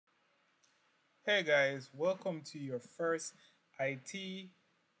Hey guys, welcome to your first IT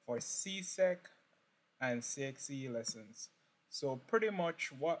for Csec and CXE lessons. So pretty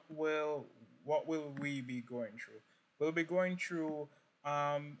much what will we be going through? We'll be going through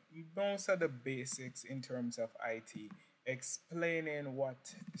most of the basics in terms of IT, explaining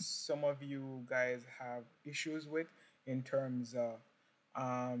what some of you guys have issues with in terms of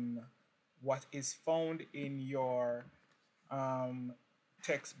um, what is found in your um,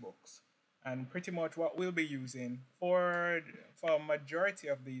 textbooks. And pretty much what we'll be using for a majority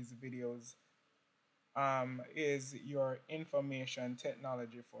of these videos is your information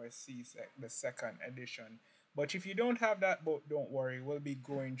technology for CSEC, the second edition. But if you don't have that book, don't worry, we'll be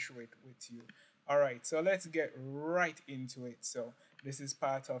going through it with you. All right, so let's get right into it. So this is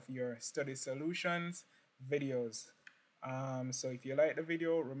part of your study solutions videos. So if you like the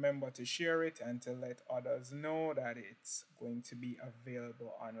video, remember to share it and to let others know that it's going to be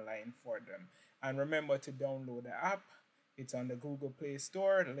available online for them. And remember to download the app. It's on the Google Play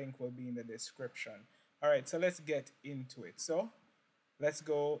Store. The link will be in the description. All right, so let's get into it. So let's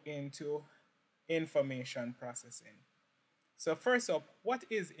go into information processing. So first up, what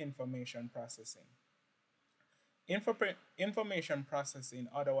is information processing? Information processing,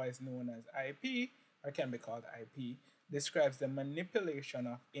 otherwise known as IP, or can be called IP, describes the manipulation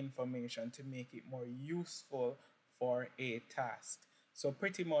of information to make it more useful for a task. So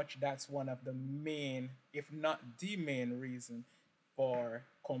pretty much that's one of the main, if not the main reason for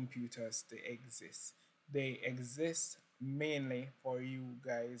computers to exist. They exist mainly for you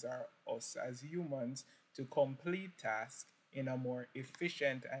guys or us as humans to complete tasks in a more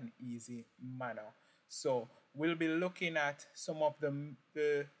efficient and easy manner. So we'll be looking at some of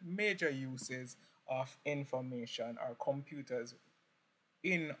the major uses of information or computers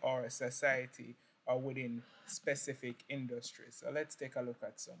in our society or within specific industries. So let's take a look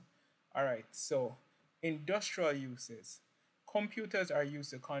at some. All right, so industrial uses. Computers are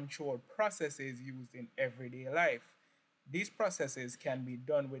used to control processes used in everyday life. These processes can be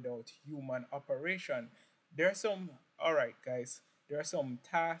done without human operation. There are some, all right, guys, there are some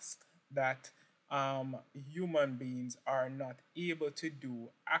tasks that human beings are not able to do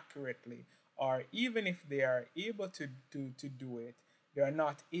accurately, or even if they are able to do it, they are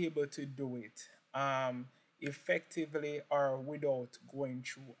not able to do it effectively or without going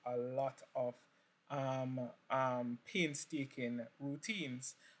through a lot of painstaking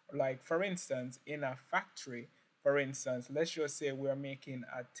routines. Like, for instance, in a factory, for instance, let's just say we're making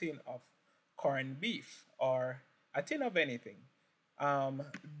a tin of corned beef or a tin of anything. Um,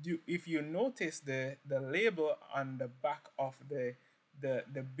 if you notice the label on the back of the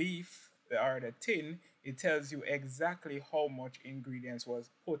beef or the tin, it tells you exactly how much ingredients was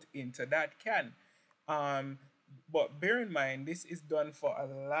put into that can. Um, but bear in mind, this is done for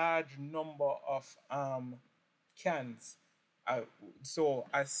a large number of cans. Uh, so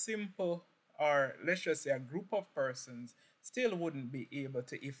a simple, or let's just say a group of persons, still wouldn't be able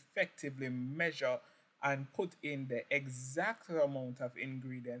to effectively measure and put in the exact amount of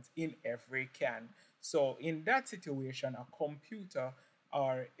ingredients in every can. So in that situation, a computer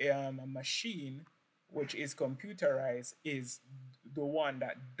or a machine which is computerized is the one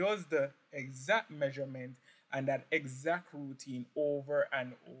that does the exact measurement and that exact routine over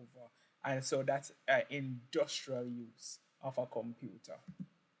and over. And so that's an industrial use of a computer.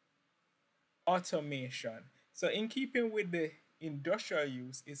 Automation. So in keeping with the industrial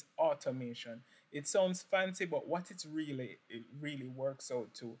use is automation. It sounds fancy, but what it really works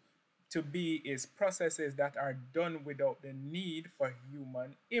out to be is processes that are done without the need for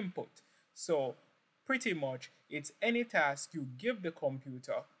human input. So pretty much it's any task you give the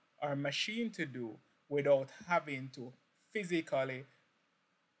computer or machine to do without having to physically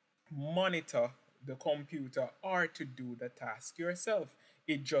monitor the computer or to do the task yourself.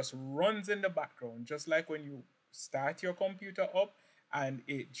 It just runs in the background, just like when you start your computer up and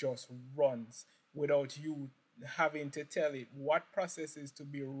it just runs without you having to tell it what processes to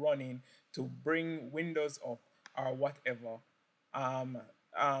be running to bring Windows up or whatever um,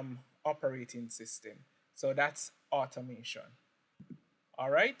 operating system. So that's automation. All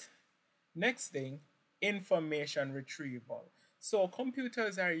right. Next thing, information retrieval. So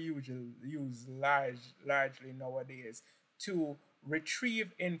computers are usually used largely nowadays to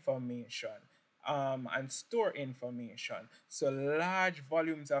retrieve information and store information. So large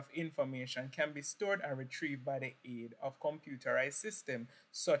volumes of information can be stored and retrieved by the aid of computerized systems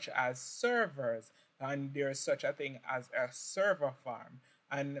such as servers. And there's such a thing as a server farm.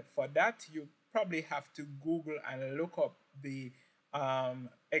 And for that, you probably have to Google and look up the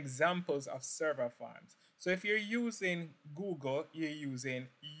examples of server farms. So if you're using Google, you're using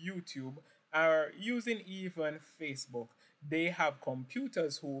YouTube, Or using even Facebook, they have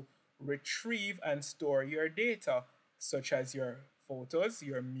computers who retrieve and store your data, such as your photos,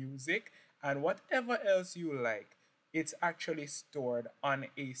 your music, and whatever else you like. It's actually stored on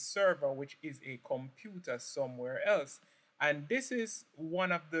a server, which is a computer somewhere else. And this is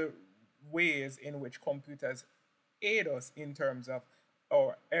one of the ways in which computers aid us in terms of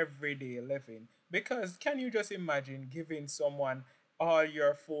our everyday living. Because can you just imagine giving someone all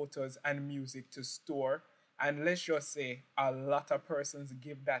your photos and music to store? And let's just say a lot of persons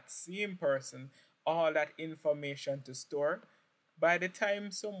give that same person all that information to store. By the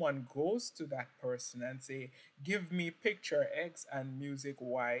time someone goes to that person and say, give me picture X and music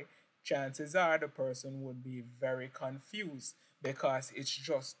Y, chances are the person would be very confused because it's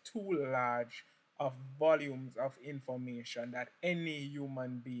just too large of volumes of information that any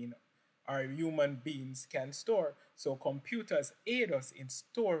human being or human beings can store. So computers aid us in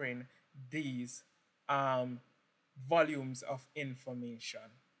storing these um, volumes of information.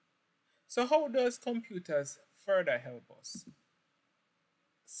 So how does computers further help us?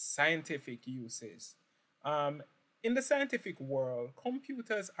 Scientific uses. Um, in the scientific world,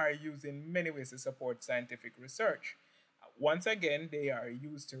 computers are used in many ways to support scientific research. Once again, they are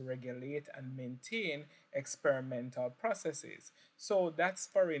used to regulate and maintain experimental processes. So that's,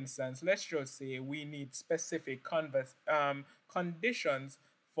 for instance, let's just say we need specific conditions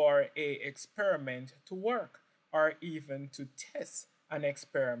for a experiment to work or even to test an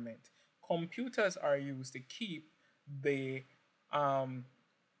experiment. Computers are used to keep the um,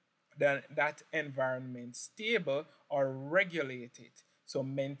 that environment stable or regulate it. So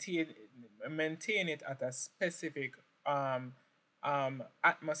maintain it at a specific um,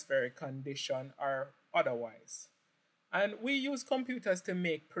 atmospheric condition or otherwise. And we use computers to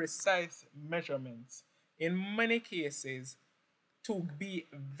make precise measurements. In many cases, to be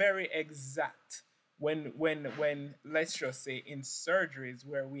very exact when let's just say in surgeries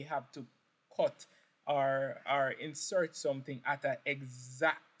where we have to cut or insert something at an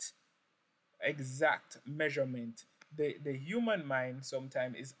exact measurement, the human mind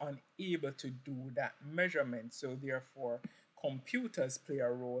sometimes is unable to do that measurement. So therefore, computers play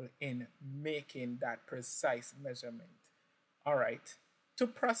a role in making that precise measurement. All right. To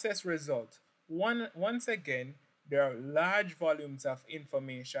process results, once again, there are large volumes of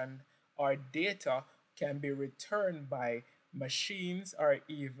information or data can be returned by machines or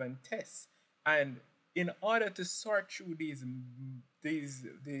even tests. And in order to sort through these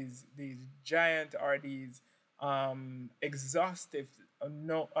giant or these exhaustive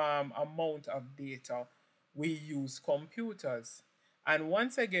no, amount of data, we use computers. And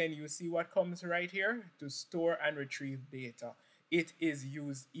once again, you see what comes right here to store and retrieve data. It is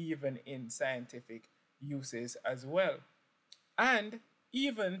used even in scientific uses as well. And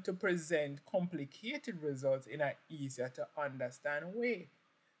even to present complicated results in an easier to understand way.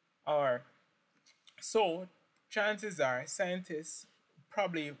 Or so chances are scientists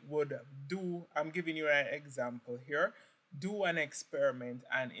probably would do, I'm giving you an example here, do an experiment,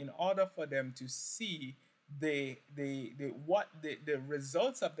 and in order for them to see the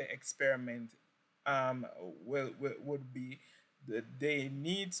results of the experiment um, would be that they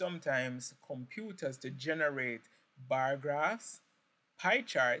need sometimes computers to generate bar graphs, pie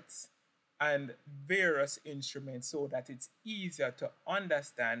charts, and various instruments so that it's easier to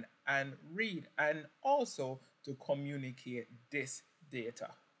understand and read and also to communicate this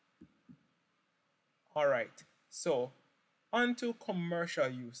data. All right, so on to commercial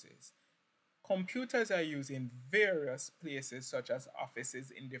uses. Computers are used in various places, such as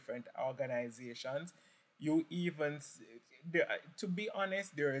offices in different organizations. You even, to be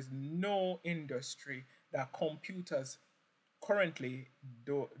honest, there is no industry that computers currently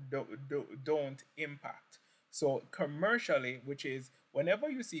don't impact. So commercially, which is whenever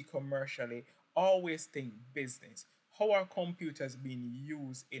you see commercially, always think business. How are computers being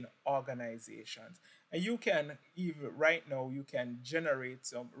used in organizations? And you can even right now you can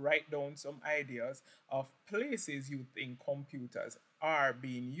write down some ideas of places you think computers are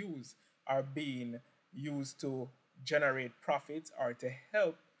being used to generate profits or to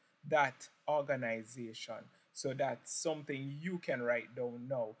help that organization. So that's something you can write down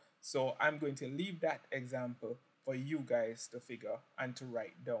now. So I'm going to leave that example for you guys to figure and to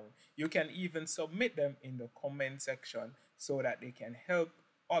write down. You can even submit them in the comment section so that they can help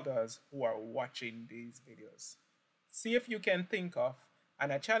others who are watching these videos. See if you can think of,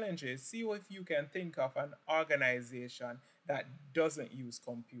 and a challenge is see if you can think of an organization that doesn't use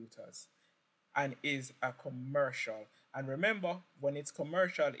computers and is a commercial. And remember, when it's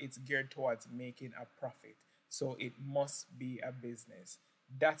commercial, it's geared towards making a profit. So it must be a business.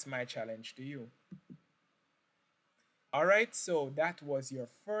 That's my challenge to you. All right, so that was your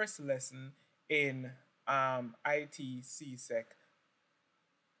first lesson in IT CSEC.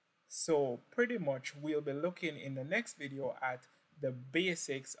 So pretty much we'll be looking in the next video at the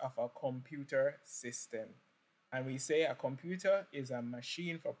basics of a computer system. And we say a computer is a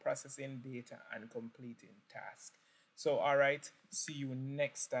machine for processing data and completing tasks. So all right, see you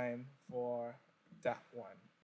next time for that one.